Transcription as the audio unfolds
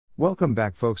Welcome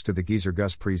back, folks, to the Geezer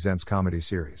Gus Presents comedy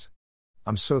series.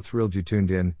 I'm so thrilled you tuned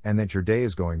in and that your day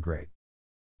is going great.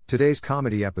 Today's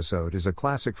comedy episode is a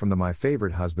classic from the My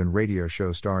Favorite Husband radio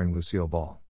show starring Lucille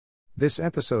Ball. This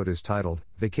episode is titled,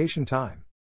 Vacation Time.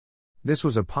 This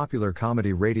was a popular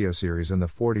comedy radio series in the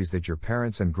 40s that your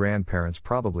parents and grandparents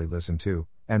probably listened to,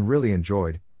 and really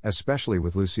enjoyed, especially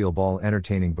with Lucille Ball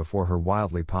entertaining before her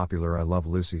wildly popular I Love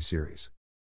Lucy series.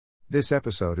 This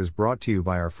episode is brought to you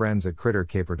by our friends at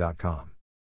CritterCaper.com.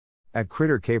 At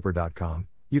CritterCaper.com,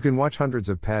 you can watch hundreds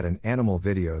of pet and animal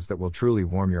videos that will truly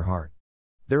warm your heart.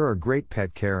 There are great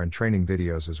pet care and training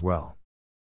videos as well.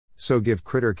 So give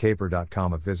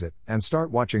CritterCaper.com a visit and start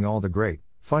watching all the great,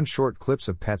 fun short clips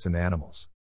of pets and animals.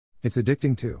 It's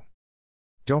addicting too.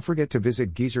 Don't forget to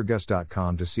visit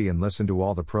GeezerGus.com to see and listen to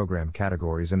all the program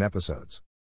categories and episodes.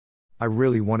 I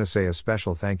really want to say a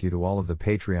special thank you to all of the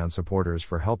Patreon supporters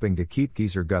for helping to keep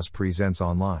Geezer Gus Presents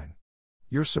online.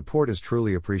 Your support is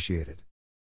truly appreciated.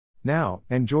 Now,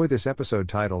 enjoy this episode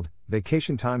titled,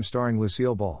 Vacation Time starring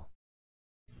Lucille Ball.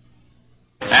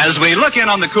 As we look in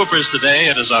on the Coopers today,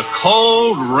 it is a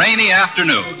cold, rainy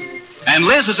afternoon. And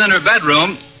Liz is in her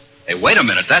bedroom. Hey, wait a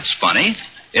minute, that's funny.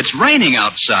 It's raining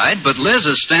outside, but Liz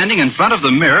is standing in front of the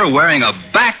mirror wearing a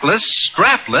backless,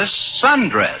 strapless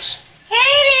sundress.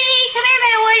 Katie, come here a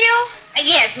minute, will you?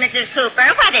 Yes, Mrs. Cooper.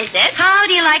 What is it? How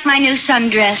do you like my new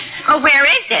sundress? Oh, where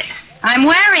is it? I'm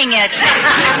wearing it.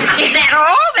 Is that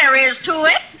all there is to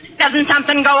it? Doesn't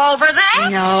something go over that?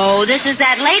 No, this is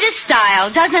that latest style.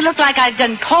 Doesn't it look like I've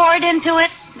done poured into it?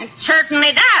 It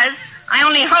certainly does. I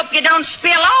only hope you don't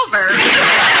spill over.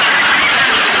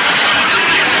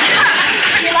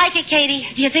 Do you like it, Katie?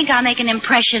 Do you think I'll make an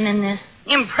impression in this?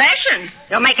 Impression?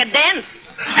 You'll make a dent.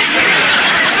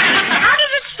 How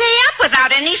does it stay up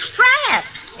without any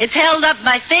straps? It's held up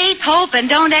by faith, hope, and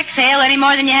don't exhale any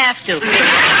more than you have to. My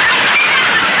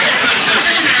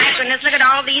goodness, look at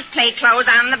all these play clothes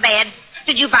on the bed.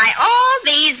 Did you buy all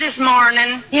these this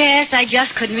morning? Yes, I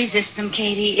just couldn't resist them,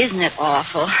 Katie. Isn't it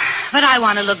awful? But I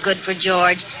want to look good for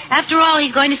George. After all,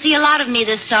 he's going to see a lot of me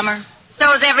this summer.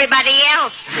 So's everybody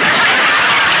else.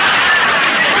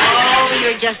 Oh,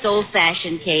 you're just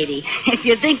old-fashioned, Katie. If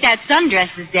you think that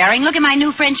sundress is daring, look at my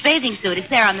new French bathing suit. It's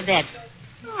there on the bed.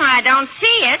 Oh, I don't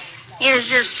see it. Here's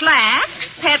your slacks,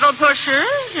 pedal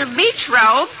pushers, your beach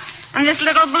robe, and this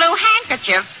little blue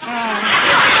handkerchief.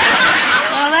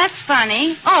 Well, that's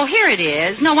funny. Oh, here it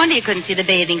is. No wonder you couldn't see the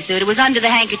bathing suit. It was under the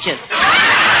handkerchief. Oh,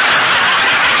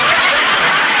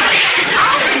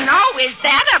 no. Is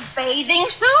that a bathing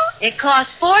suit? It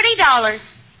cost $40.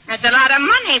 That's a lot of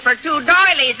money for 2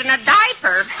 doilies and a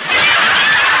diaper.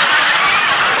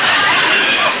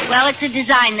 Well, it's the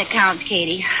design that counts,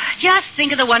 Katie. Just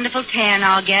think of the wonderful tan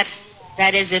I'll get.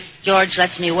 That is, if George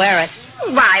lets me wear it.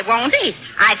 Why won't he?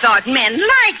 I thought men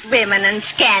liked women in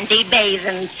scanty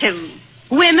bathing suits.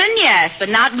 Women, yes, but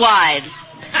not wives.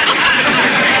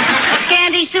 A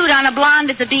scanty suit on a blonde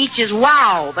at the beach is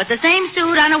wow, but the same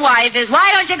suit on a wife is,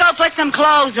 why don't you go put some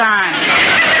clothes on?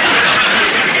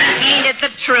 Ain't it the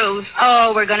truth?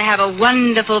 Oh, we're going to have a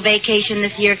wonderful vacation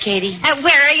this year, Katie.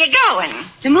 Where are you going?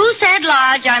 To Moosehead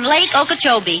Lodge on Lake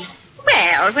Okeechobee.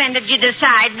 Well, when did you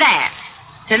decide that?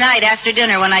 Tonight after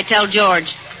dinner when I tell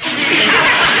George.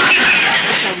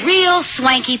 It's a real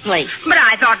swanky place. But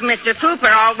I thought Mr.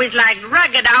 Cooper always liked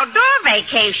rugged outdoor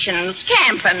vacations,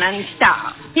 camping and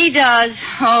stuff. He does.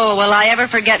 Oh, will I ever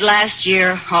forget last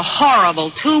year? A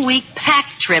horrible 2-week pack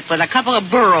trip with a couple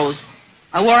of burros.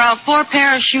 I wore out 4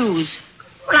 pair of shoes.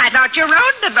 Well, I thought you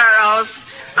rode the burros.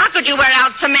 How could you wear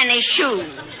out so many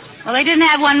shoes? Well, they didn't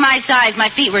have one my size. My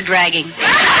feet were dragging.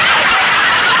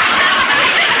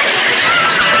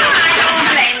 I don't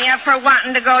blame you for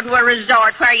wanting to go to a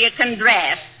resort where you can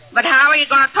dress. But how are you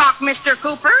going to talk Mr.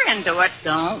 Cooper into it?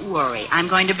 Don't worry. I'm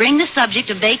going to bring the subject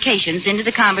of vacations into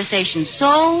the conversation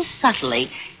so subtly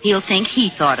he'll think he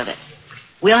thought of it.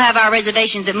 We'll have our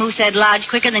reservations at Moosehead Lodge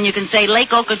quicker than you can say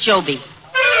Lake Okeechobee.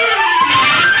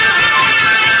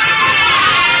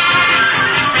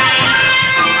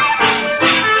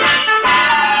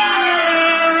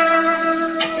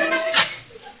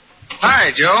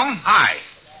 Hi, Joe. Hi.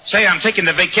 Say, I'm taking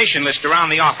the vacation list around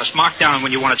the office. Mark down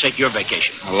when you want to take your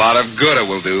vacation. A lot of good it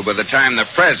will do by the time the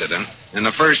president and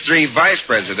the first 3 vice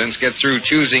presidents get through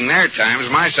choosing their times.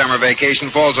 My summer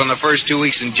vacation falls on the first 2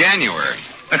 weeks in January.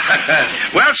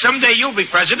 Well, someday you'll be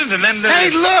president, and then... Hey,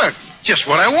 look! Just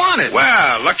what I wanted.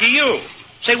 Well, lucky you.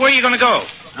 Say, where are you going to go?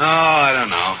 Oh, I don't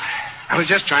know. I was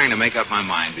just trying to make up my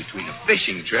mind between a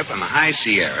fishing trip in the high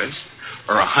Sierras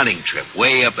or a hunting trip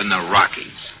way up in the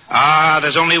Rockies.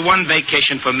 There's only one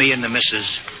vacation for me and the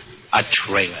missus. A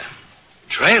trailer.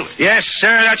 Trailer? Yes,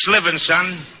 sir, that's living,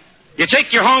 son. You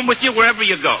take your home with you wherever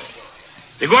you go.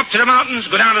 You go up to the mountains,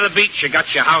 go down to the beach, you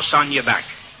got your house on your back.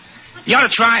 You ought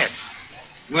to try it.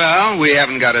 Well, we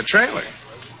haven't got a trailer.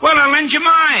 Well, I'll lend you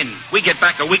mine. We get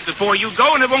back a week before you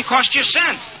go, and it won't cost you a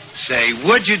cent. Say,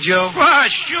 would you, Joe? Well,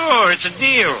 sure, it's a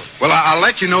deal. Well, I'll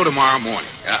let you know tomorrow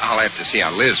morning. I'll have to see how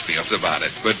Liz feels about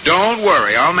it. But don't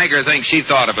worry, I'll make her think she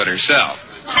thought of it herself.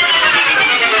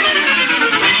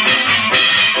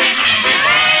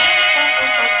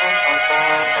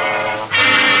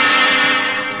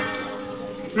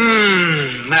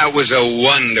 That was a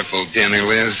wonderful dinner,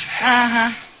 Liz.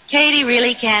 Uh-huh. Katie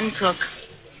really can cook.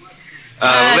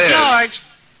 Liz. George.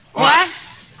 What?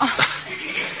 Oh.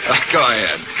 Go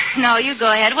ahead. No, you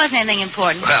go ahead. It wasn't anything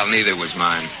important. Well, neither was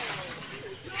mine.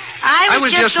 I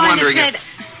was just going wondering to say...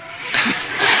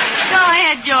 Go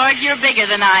ahead, George. You're bigger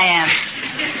than I am.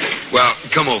 Well,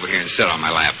 come over here and sit on my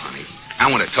lap, honey.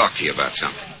 I want to talk to you about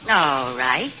something. All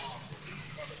right.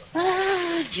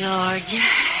 Oh, George,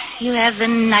 you have the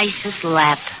nicest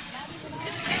lap.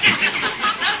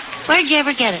 Where'd you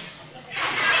ever get it?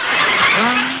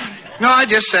 No, I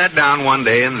just sat down one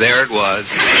day, and there it was.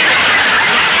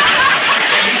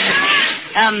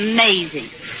 Amazing.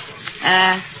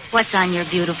 What's on your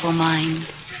beautiful mind?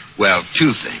 Well,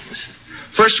 two things.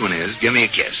 First one is, give me a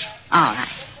kiss. All right.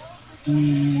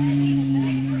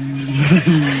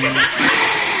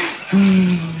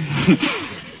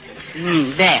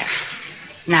 There.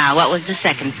 Now, what was the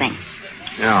second thing?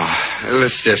 Oh,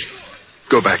 let's just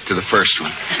go back to the first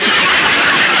one.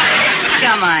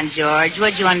 Come on, George.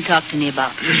 What do you want to talk to me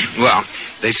about? Well,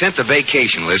 they sent the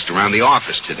vacation list around the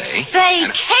office today.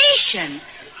 Vacation?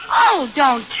 Oh,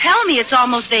 don't tell me it's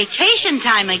almost vacation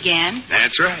time again.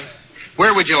 That's right.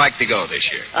 Where would you like to go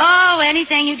this year? Oh,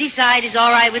 anything you decide is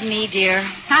all right with me, dear.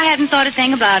 I hadn't thought a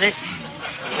thing about it.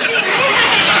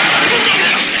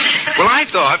 Well, I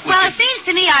thought... Well, it seems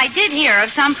to me I did hear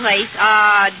of someplace,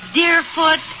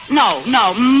 Deerfoot...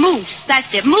 No, Moose.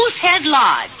 That's it. Moosehead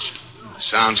Lodge.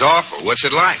 Sounds awful. What's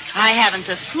it like? I haven't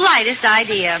the slightest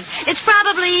idea. It's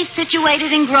probably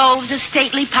situated in groves of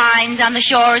stately pines on the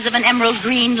shores of an emerald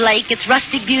green lake, its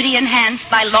rustic beauty enhanced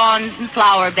by lawns and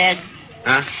flower beds.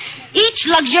 Huh? Each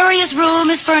luxurious room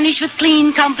is furnished with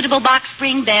clean, comfortable box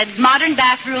spring beds, modern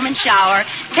bathroom and shower,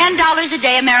 $10 a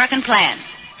day American plan.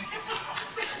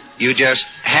 You just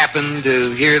happened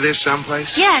to hear this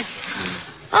someplace? Yes.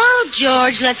 Oh,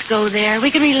 George, let's go there.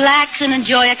 We can relax and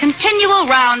enjoy a continual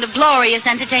round of glorious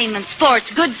entertainment,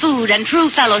 sports, good food, and true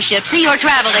fellowship. See your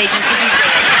travel agent for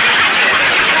details.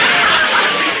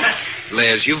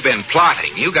 Liz, you've been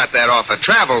plotting. You got that off a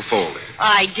travel folder.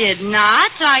 I did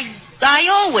not. I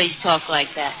always talk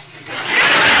like that.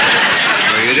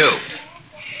 So you do.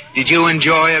 Did you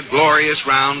enjoy a glorious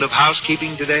round of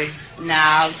housekeeping today?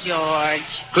 Now, George.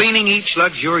 Cleaning each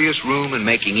luxurious room and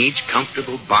making each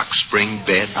comfortable box spring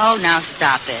bed. Oh, now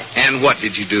stop it. And what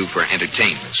did you do for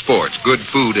entertainment, sports, good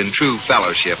food, and true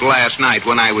fellowship last night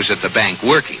when I was at the bank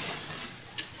working?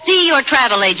 See your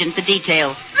travel agent for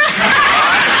details.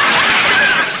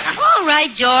 All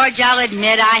right, George, I'll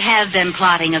admit I have been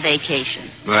plotting a vacation.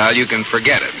 Well, you can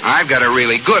forget it. I've got a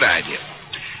really good idea.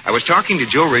 I was talking to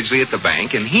Joe Ridgely at the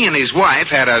bank, and he and his wife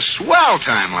had a swell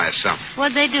time last summer.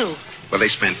 What'd they do? Well, they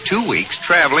spent 2 weeks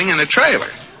traveling in a trailer.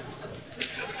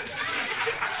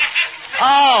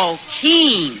 Oh,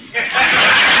 Keen.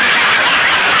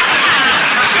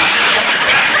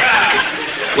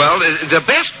 Well, the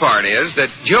best part is that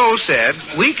Joe said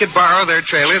we could borrow their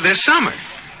trailer this summer.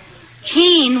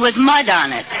 Keen with mud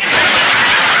on it.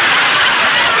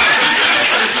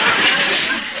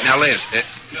 Now, Liz,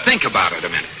 think about it a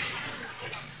minute.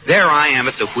 There I am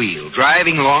at the wheel,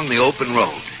 driving along the open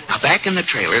road. Now, back in the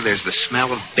trailer, there's the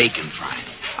smell of bacon frying.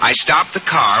 I stop the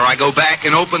car, I go back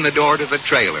and open the door to the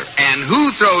trailer. And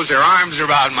who throws their arms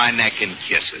around my neck and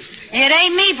kisses me? It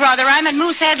ain't me, brother. I'm at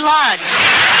Moosehead Lodge.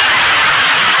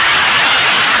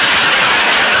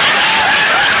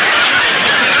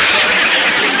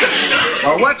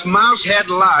 Well, what's Mousehead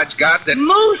Lodge got that...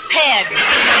 Moosehead.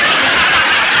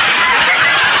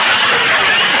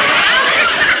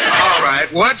 All right,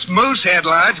 what's Moosehead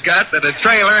Lodge got that a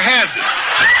trailer hasn't?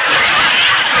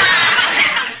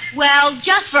 Well,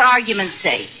 just for argument's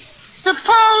sake,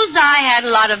 suppose I had a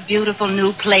lot of beautiful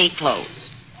new play clothes.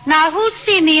 Now, who'd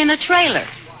see me in a trailer?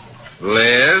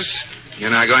 Liz,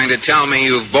 you're not going to tell me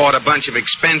you've bought a bunch of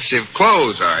expensive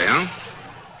clothes, are you?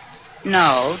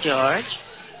 No, George.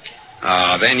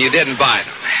 Oh, then you didn't buy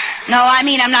them. No, I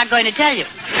mean, I'm not going to tell you.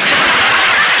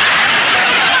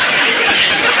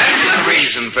 That's the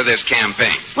reason for this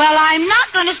campaign. Well, I'm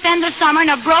not going to spend the summer in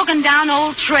a broken-down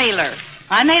old trailer.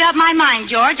 I made up my mind,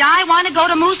 George. I want to go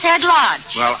to Moosehead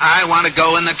Lodge. Well, I want to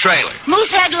go in the trailer.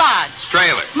 Moosehead Lodge.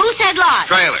 Trailer. Moosehead Lodge.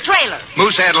 Trailer. Trailer.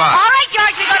 Moosehead Lodge. All right,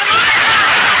 George, we go to Moosehead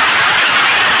Lodge.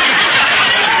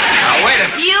 Now, wait a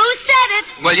minute. You said it.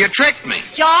 Well, you tricked me.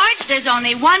 George, there's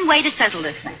only one way to settle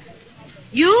this thing.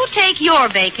 You take your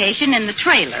vacation in the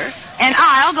trailer, and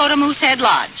I'll go to Moosehead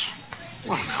Lodge.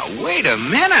 Well, now, wait a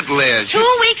minute, Liz. 2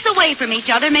 weeks away from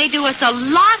each other may do us a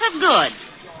lot of good.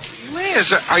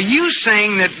 Liz, are you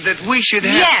saying that we should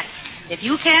have... Yes. If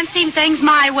you can't see things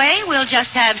my way, we'll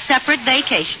just have separate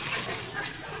vacations.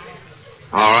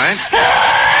 All right.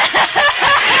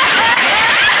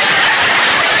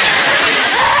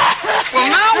 Well,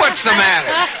 now what's the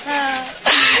matter?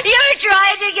 You're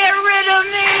trying to get rid of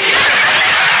me.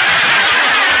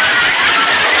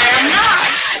 I'm not.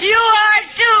 You are,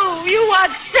 too. You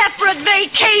want separate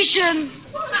vacations.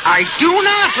 I do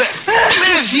not.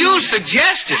 Liz, you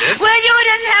suggested it. Well, you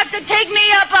didn't have to take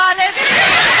me up on it.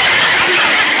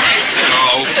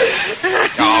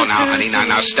 Oh, now, honey,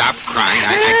 now stop crying.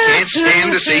 I can't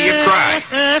stand to see you cry.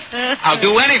 I'll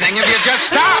do anything if you just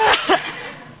stop.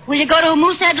 Will you go to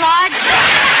Moosehead Lodge?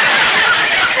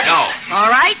 No. All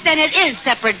right, then it is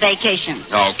separate vacations.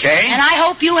 Okay. And I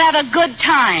hope you have a good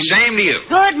time. Same to you.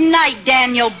 Good night,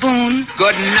 Daniel Boone.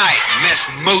 Good night, Miss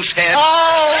Moosehead.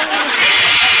 Oh.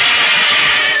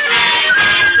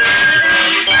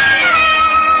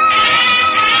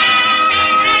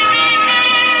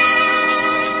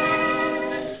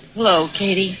 Hello,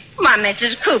 Katie. Why,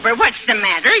 Mrs. Cooper, what's the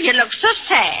matter? You look so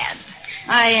sad.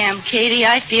 I am, Katie.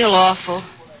 I feel awful.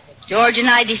 George and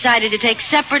I decided to take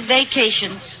separate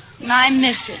vacations, and I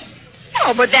miss him.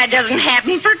 Oh, but that doesn't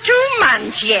happen for 2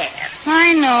 months yet.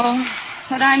 I know,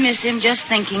 but I miss him just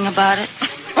thinking about it.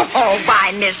 Oh,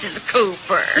 why, Mrs.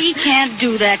 Cooper? He can't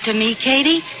do that to me,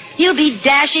 Katie. He'll be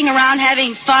dashing around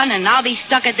having fun, and I'll be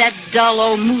stuck at that dull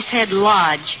old Moosehead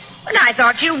Lodge. But I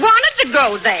thought you wanted to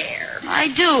go there. I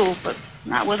do, but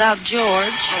not without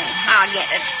George. I'll get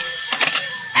it.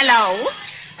 Hello?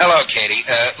 Hello, Katie.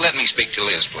 Let me speak to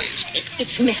Liz, please.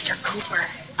 It's Mr. Cooper.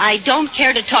 I don't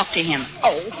care to talk to him.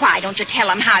 Oh, why don't you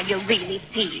tell him how you really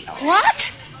feel?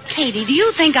 What? Katie, do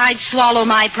you think I'd swallow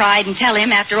my pride and tell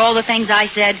him after all the things I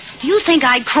said? Do you think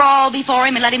I'd crawl before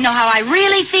him and let him know how I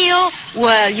really feel?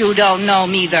 Well, you don't know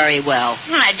me very well.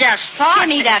 I just thought... Give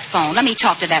me that phone. Let me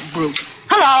talk to that brute.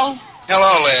 Hello?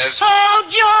 Hello, Liz. Oh,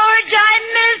 George, I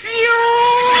miss you.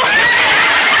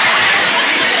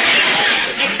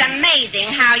 It's amazing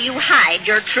how you hide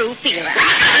your true feelings.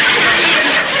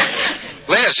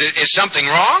 Liz, is something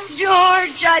wrong?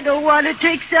 George, I don't want to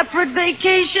take separate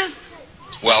vacations.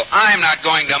 Well, I'm not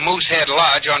going to Moosehead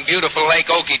Lodge on beautiful Lake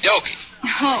Okie Dokie.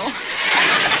 Oh.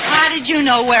 How did you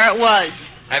know where it was?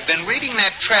 I've been reading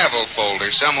that travel folder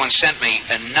someone sent me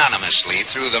anonymously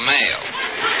through the mail.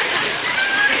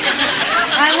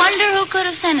 I wonder who could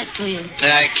have sent it to you.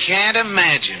 I can't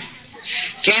imagine.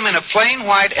 Came in a plain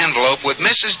white envelope with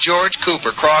Mrs. George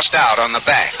Cooper crossed out on the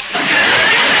back.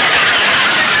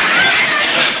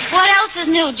 What else is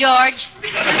new, George?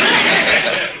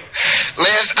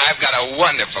 Liz, I've got a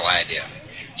wonderful idea.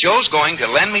 Joe's going to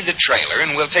lend me the trailer,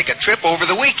 and we'll take a trip over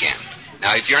the weekend.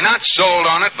 Now, if you're not sold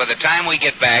on it, by the time we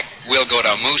get back, we'll go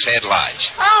to Moosehead Lodge.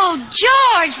 Oh,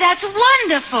 George, that's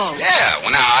wonderful. Yeah,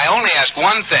 well, now, I only ask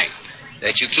one thing.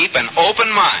 That you keep an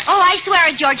open mind. Oh, I swear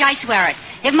it, George, I swear it.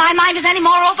 If my mind was any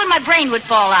more open, my brain would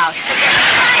fall out.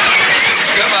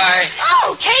 Goodbye.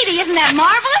 Oh, Katie, isn't that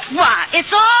marvelous? What? It's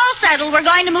all settled. We're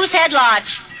going to Moosehead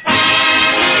Lodge.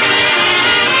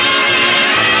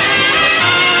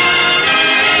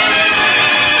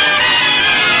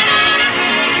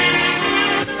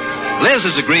 Liz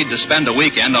has agreed to spend a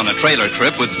weekend on a trailer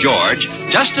trip with George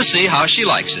just to see how she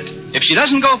likes it. If she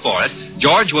doesn't go for it,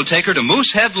 George will take her to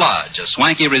Moosehead Lodge, a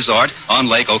swanky resort on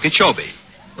Lake Okeechobee.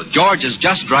 Well, George is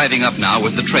just driving up now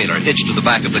with the trailer hitched to the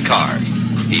back of the car.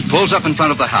 He pulls up in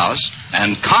front of the house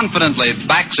and confidently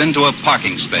backs into a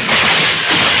parking space.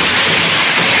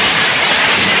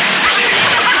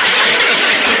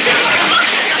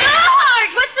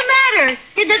 George, what's the matter?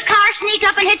 Did this car sneak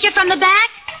up and hit you from the back?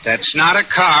 That's not a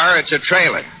car, it's a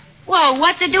trailer. Whoa,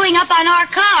 what's it doing up on our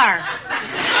car?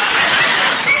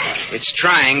 It's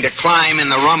trying to climb in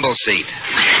the rumble seat.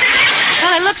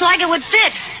 Well, it looks like it would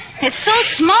fit. It's so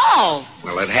small.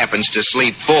 Well, it happens to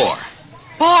sleep 4.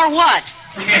 For what?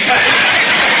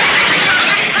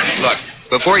 Look,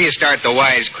 before you start the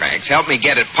wisecracks, help me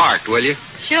get it parked, will you?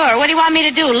 Sure. What do you want me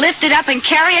to do? Lift it up and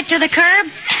carry it to the curb?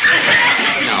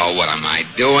 No, what am I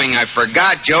doing? I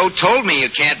forgot. Joe told me you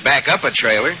can't back up a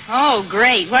trailer. Oh,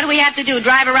 great. What do we have to do,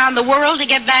 drive around the world to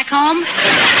get back home?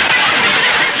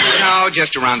 No,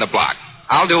 just around the block.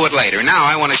 I'll do it later. Now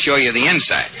I want to show you the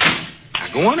inside. Now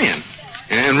go on in.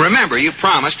 And remember, you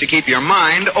promised to keep your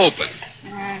mind open.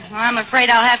 Well, I'm afraid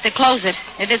I'll have to close it.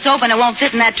 If it's open, it won't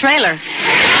fit in that trailer.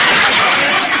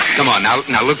 Come on,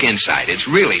 now look inside. It's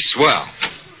really swell.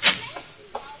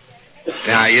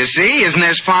 Now, you see, isn't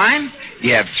this fine?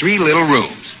 You have 3 little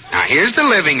rooms. Now, here's the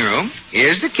living room,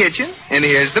 here's the kitchen, and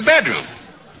here's the bedroom.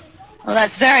 Well,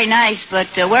 that's very nice, but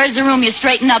where's the room you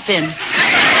straighten up in?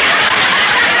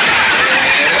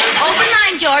 Open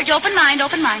mind, George. Open mind,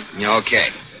 open mind. Okay.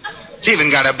 It's even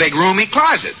got a big roomy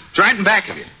closet. It's right in back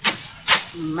of you.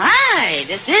 My,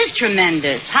 this is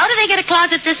tremendous. How do they get a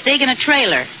closet this big in a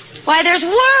trailer? Why, there's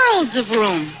worlds of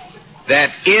room.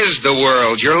 That is the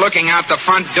world. You're looking out the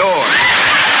front door.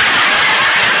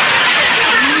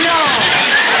 No.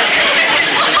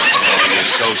 You're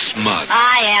so smug.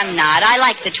 I am not. I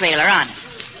like the trailer, honest.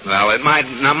 Well, it might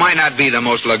not be the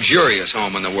most luxurious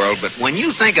home in the world, but when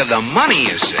you think of the money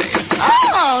you save...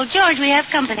 Oh, George, we have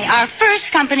company. Our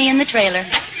first company in the trailer.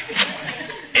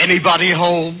 Anybody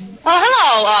home? Oh,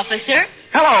 hello, officer.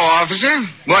 Hello, officer.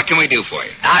 What can we do for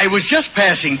you? I was just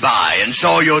passing by and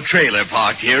saw your trailer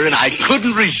parked here, and I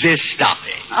couldn't resist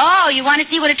stopping. Oh, you want to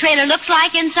see what a trailer looks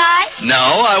like inside? No,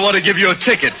 I want to give you a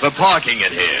ticket for parking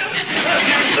it here.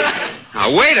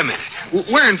 Now, wait a minute.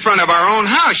 We're in front of our own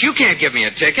house. You can't give me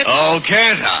a ticket. Oh,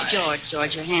 can't I?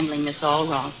 George, you're handling this all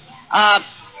wrong.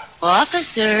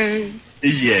 Officer.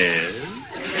 Yes?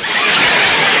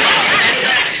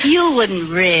 You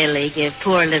wouldn't really give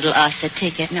poor little us a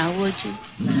ticket, now, would you?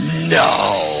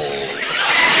 No.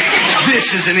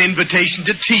 This is an invitation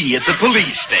to tea at the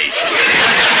police station.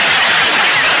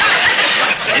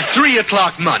 At 3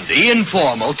 o'clock Monday,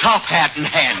 informal, top hat and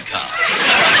handcuffs.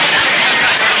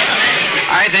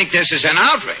 I think this is an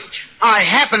outrage. I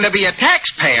happen to be a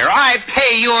taxpayer. I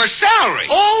pay your salary.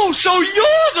 Oh, so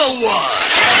you're the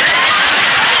one.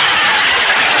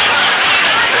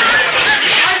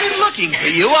 I've been looking for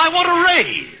you. I want a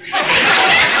raise.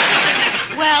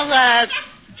 Well,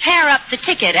 tear up the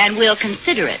ticket and we'll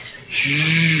consider it.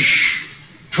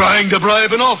 Trying to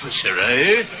bribe an officer,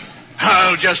 eh?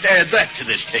 I'll just add that to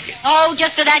this ticket. Oh,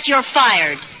 just for that you're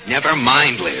fired. Never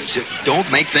mind, Liz.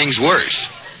 Don't make things worse.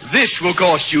 This will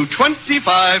cost you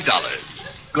 $25.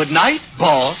 Good night,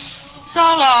 boss. So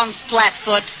long,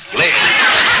 Flatfoot. Liz.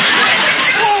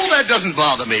 Oh, that doesn't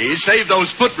bother me. Save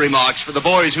those foot remarks for the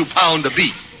boys who pound the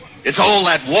beat. It's all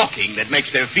that walking that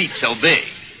makes their feet so big.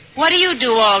 What do you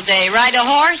do all day? Ride a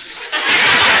horse?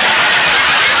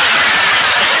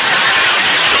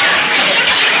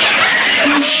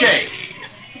 Touché.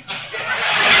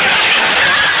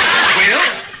 Well,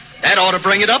 that ought to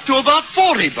bring it up to about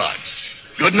 $40.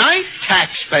 Good night,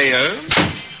 taxpayer.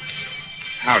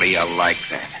 How do you like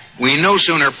that? We no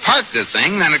sooner park the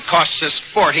thing than it costs us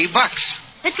 $40.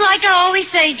 It's like I always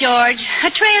say, George.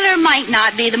 A trailer might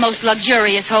not be the most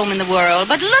luxurious home in the world,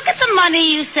 but look at the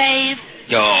money you save.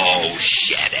 Oh,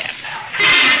 shut up.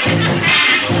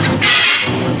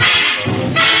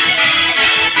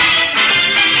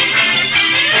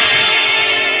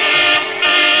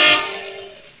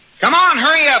 Come on,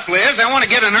 hurry up, Liz. I want to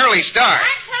get an early start.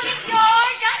 I'm coming,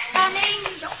 George. I'm coming.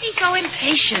 Don't be so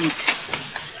impatient.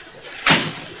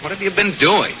 What have you been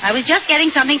doing? I was just getting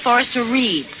something for us to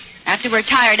read. After we're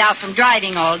tired out from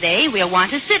driving all day, we'll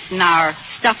want to sit in our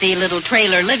stuffy little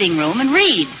trailer living room and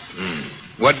read.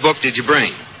 What book did you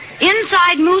bring?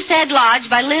 Inside Moosehead Lodge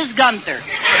by Liz Gunther.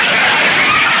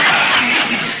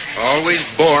 Always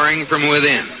boring from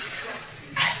within.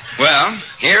 Well,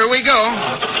 here we go.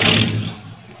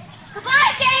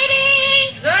 Goodbye,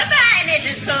 Katie. Goodbye,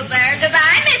 Mrs. Cooper.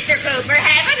 Goodbye, Mr. Cooper.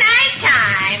 Have a nice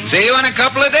time. See you in a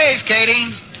couple of days,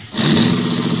 Katie.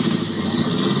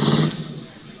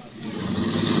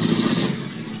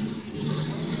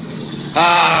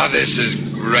 Ah, this is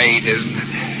great, isn't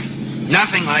it?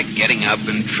 Nothing like getting up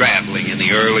and traveling in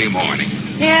the early morning.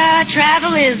 Yeah,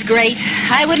 travel is great.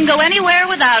 I wouldn't go anywhere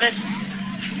without it.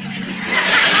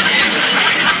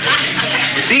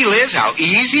 See, Liz, how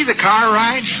easy the car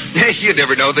rides? You'd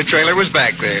never know the trailer was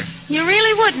back there. You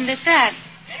really wouldn't at that.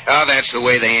 Oh, that's the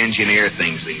way they engineer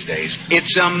things these days.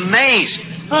 It's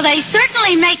amazing. Well, they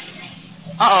certainly make...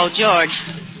 Uh-oh, George.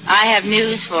 I have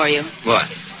news for you. What?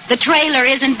 The trailer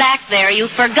isn't back there. You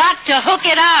forgot to hook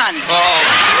it on. Oh.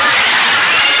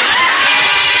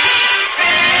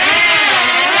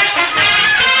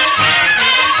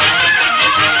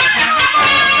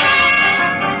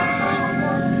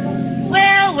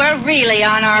 Well, we're really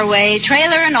on our way,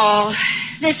 trailer and all.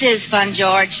 This is fun,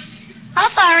 George. How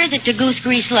far is it to Goose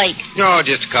Grease Lake? Oh,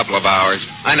 just a couple of hours.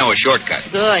 I know a shortcut.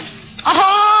 Good.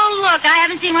 Oh, look, I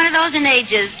haven't seen one of those in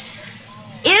ages.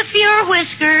 If your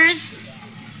whiskers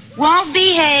Won't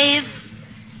behave.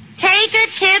 Take a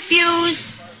tip,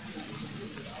 use.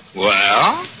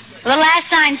 Well? The last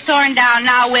sign's torn down.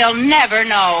 Now we'll never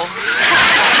know.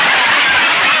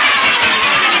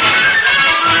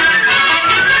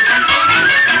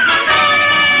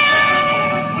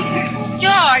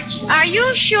 George, are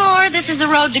you sure this is the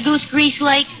road to Goose Grease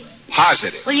Lake?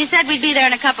 Positive. Well, you said we'd be there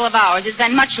in a couple of hours. It's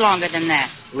been much longer than that.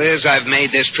 Liz, I've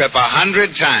made this trip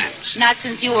 100 times. Not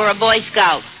since you were a Boy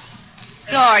Scout.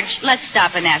 George, let's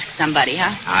stop and ask somebody,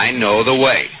 huh? I know the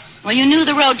way. Well, you knew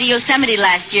the road to Yosemite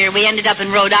last year. We ended up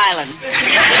in Rhode Island.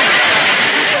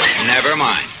 Never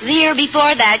mind. The year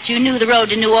before that, you knew the road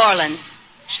to New Orleans.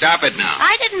 Stop it now.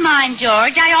 I didn't mind,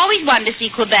 George. I always wanted to see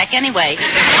Quebec anyway.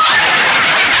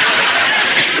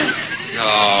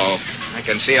 Oh, I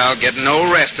can see I'll get no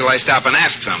rest till I stop and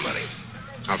ask somebody.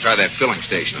 I'll try that filling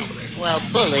station over there. Well,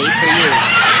 bully for you.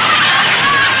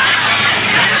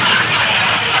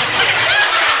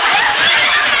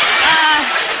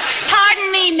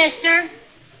 Pardon me, mister.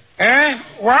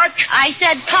 What? I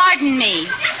said pardon me.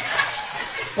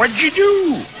 What'd you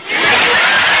do?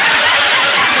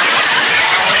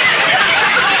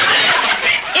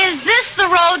 Is this the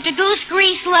road to Goose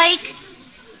Grease Lake?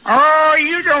 Oh,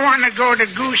 you don't want to go to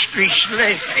Goose Grease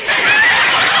Lake.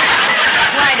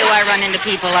 Why do I run into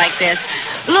people like this?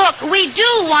 Look, we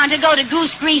do want to go to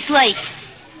Goose Grease Lake.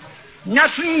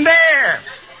 Nothing there.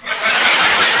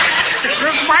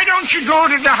 Look, why don't you go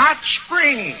to the hot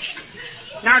springs?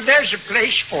 Now, there's a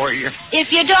place for you.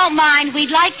 If you don't mind, we'd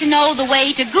like to know the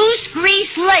way to Goose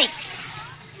Grease Lake.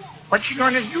 What you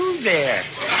going to do there?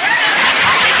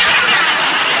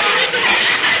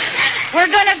 We're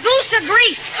going to goose a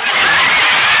grease.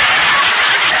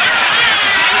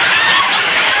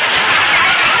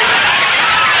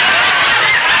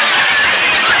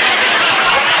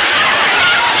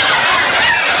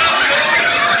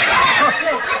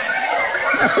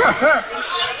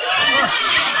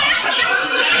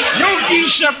 No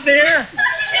geese up there,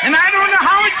 and I don't know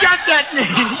how it got that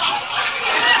name.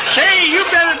 Say, you'd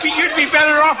be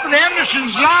better off at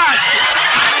Anderson's Lodge.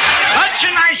 Lots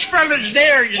of nice fellas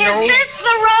there, you know. Is this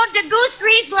the road to Goose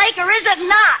Grease Lake, or is it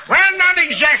not? Well, not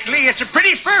exactly. It's a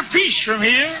pretty fair piece from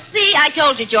here. See, I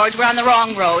told you, George, we're on the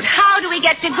wrong road. How do we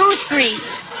get to Goose Grease?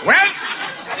 Well,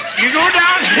 you go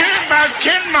down here about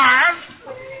 10 miles.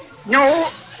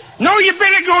 No, you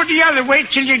better go the other way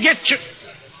till you get to...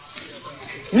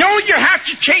 No, you have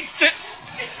to take the...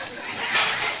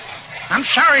 I'm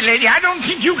sorry, lady. I don't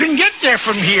think you can get there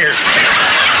from here.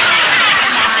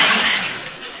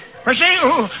 But say,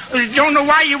 don't know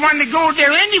why you want to go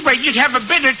there anyway. You'd have a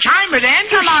bit of time at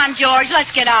Anderson. Come on, George.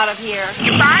 Let's get out of here.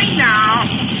 Goodbye now.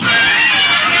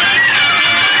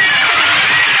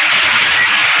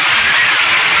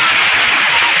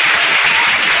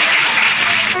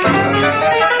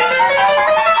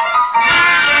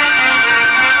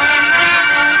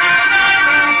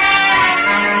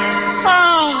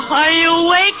 Are you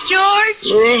awake,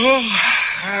 George?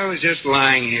 I was just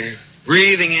lying here,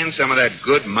 breathing in some of that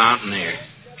good mountain air.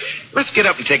 Let's get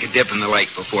up and take a dip in the lake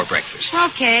before breakfast.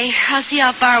 Okay. I'll see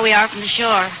how far we are from the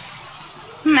shore.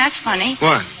 That's funny.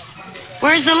 What?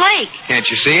 Where's the lake? Can't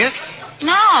you see it?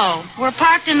 No. We're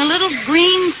parked in a little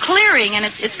green clearing, and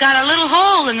it's got a little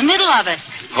hole in the middle of it.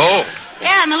 Oh.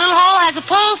 Yeah, and the little hole has a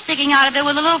pole sticking out of it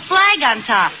with a little flag on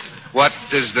top. What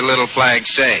does the little flag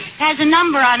say? It has a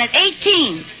number on it,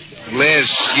 18. Liz,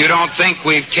 you don't think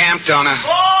we've camped on a...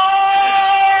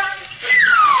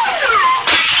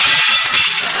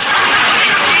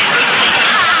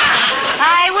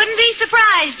 I wouldn't be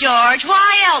surprised, George.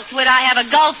 Why else would I have a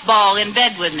golf ball in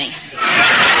bed with me?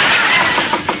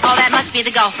 Oh, that must be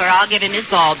the golfer. I'll give him his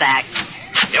ball back.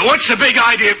 Yeah, what's the big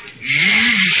idea?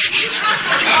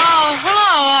 Oh,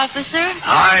 hello, officer.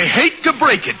 I hate to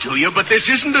break it to you, but this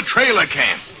isn't a trailer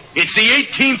camp. It's the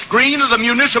 18th green of the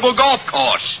municipal golf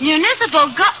course.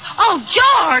 Municipal golf... Oh,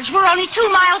 George, we're only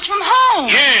 2 miles from home.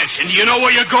 Yes, and do you know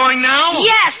where you're going now?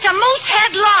 Yes, to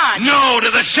Moosehead Lodge. No, to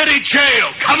the city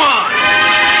jail. Come on.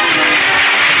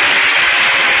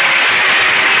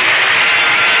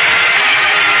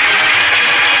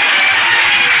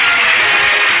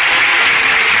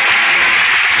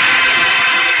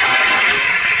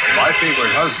 My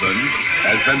Favorite Husband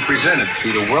has been presented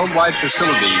through the worldwide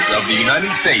facilities of the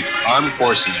United States Armed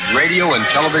Forces Radio and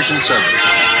Television Service.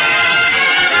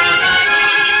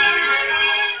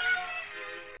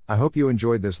 I hope you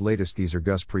enjoyed this latest Geezer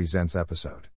Gus Presents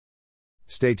episode.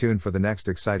 Stay tuned for the next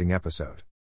exciting episode.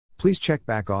 Please check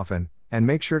back often, and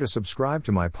make sure to subscribe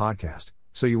to my podcast,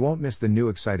 so you won't miss the new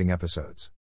exciting episodes.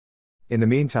 In the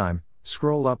meantime,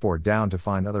 scroll up or down to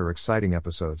find other exciting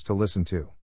episodes to listen to.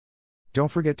 Don't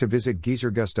forget to visit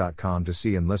geezergus.com to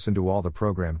see and listen to all the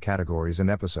program categories and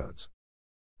episodes.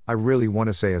 I really want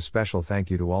to say a special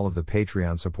thank you to all of the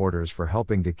Patreon supporters for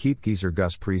helping to keep Geezer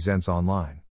Gus Presents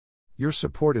online. Your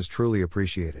support is truly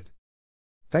appreciated.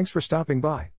 Thanks for stopping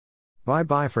by. Bye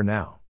bye for now.